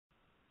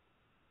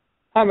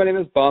Hi, my name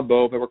is Bob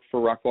Bove. I work for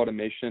Rockwell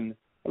Automation.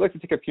 I'd like to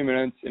take a few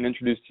minutes and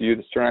introduce to you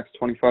the Stratix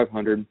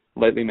 2500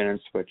 lightly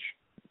managed switch.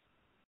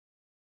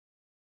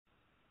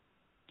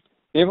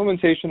 The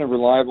implementation of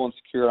reliable and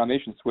secure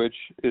automation switch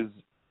is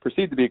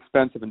perceived to be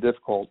expensive and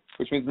difficult,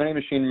 which means many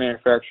machine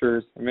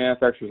manufacturers and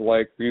manufacturers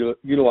alike are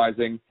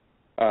utilizing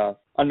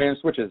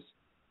unmanaged switches.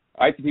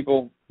 IT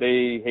people,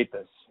 they hate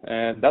this,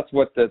 and that's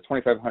what the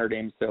 2500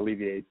 aims to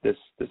alleviate, this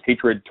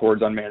hatred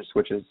towards unmanaged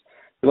switches.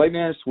 The light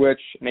managed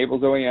switch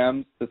enables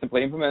OEMs to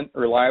simply implement a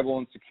reliable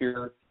and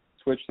secure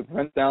switch that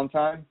prevents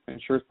downtime,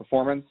 ensures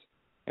performance,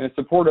 and is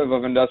supportive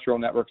of industrial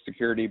network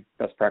security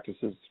best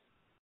practices.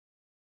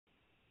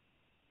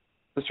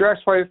 The Stratix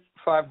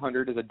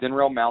 2500 is a DIN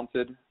rail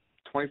mounted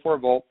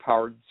 24-volt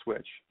powered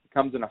switch. It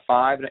comes in a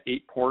 5 and an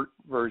 8-port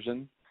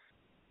version.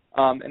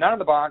 And out of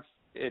the box,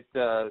 it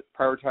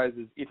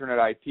prioritizes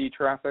Ethernet IP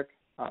traffic.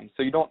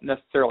 So you don't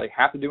necessarily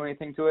have to do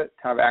anything to it. It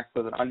kind of acts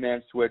as an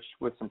unmanaged switch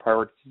with some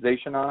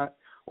prioritization on it,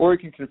 or you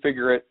can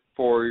configure it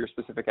for your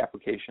specific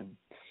application.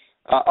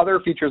 Other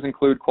features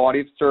include quality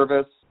of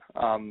service.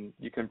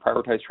 You can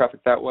prioritize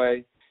traffic that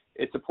way.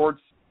 It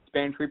supports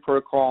span tree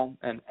protocol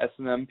and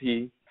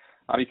SNMP.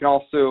 You can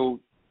also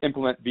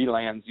implement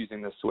VLANs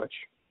using this switch.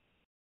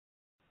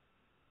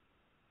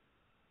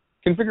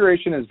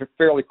 Configuration is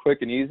fairly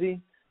quick and easy.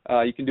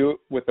 You can do it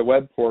with the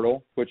web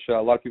portal, which a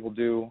lot of people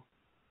do,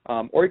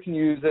 or you can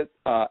use it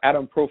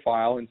add-on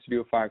profile in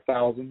Studio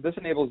 5000. This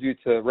enables you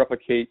to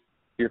replicate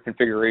your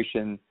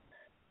configuration.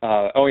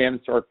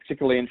 OEMs are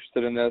particularly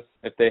interested in this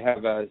if they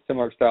have a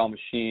similar style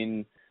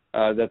machine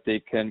that they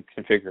can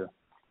configure.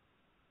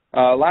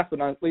 Last but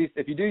not least,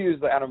 if you do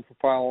use the add-on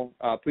profile,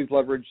 please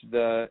leverage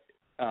the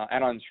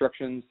add-on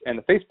instructions and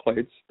the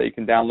faceplates that you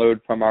can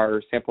download from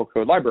our sample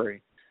code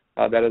library.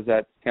 That is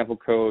at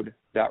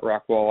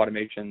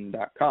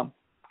samplecode.rockwellautomation.com.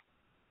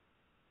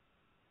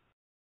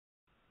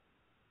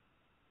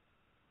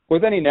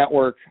 With any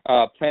network,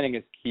 planning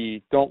is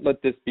key. Don't let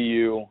this be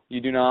you.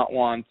 You do not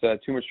want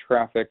too much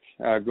traffic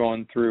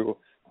going through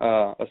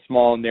a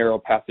small, narrow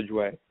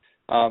passageway.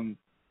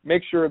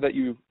 Make sure that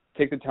you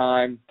take the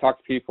time, talk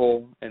to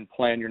people, and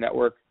plan your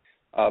network.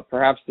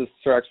 Perhaps the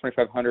Stratix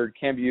 2500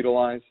 can be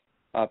utilized.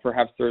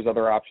 Perhaps there's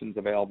other options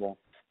available.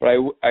 But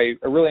I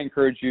really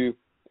encourage you,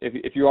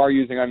 if you are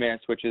using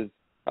unmanaged switches,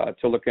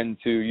 to look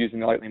into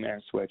using the lightly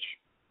managed switch.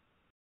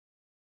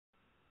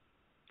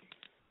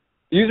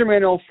 The user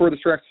manual for the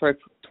Stratix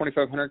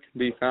 2500 can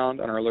be found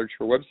on our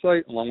literature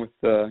website, along with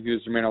the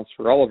user manuals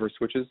for all of our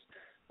switches.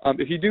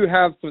 If you do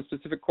have some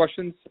specific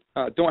questions,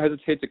 don't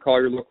hesitate to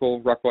call your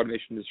local Rockwell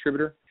Automation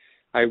distributor.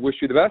 I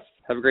wish you the best.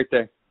 Have a great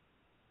day.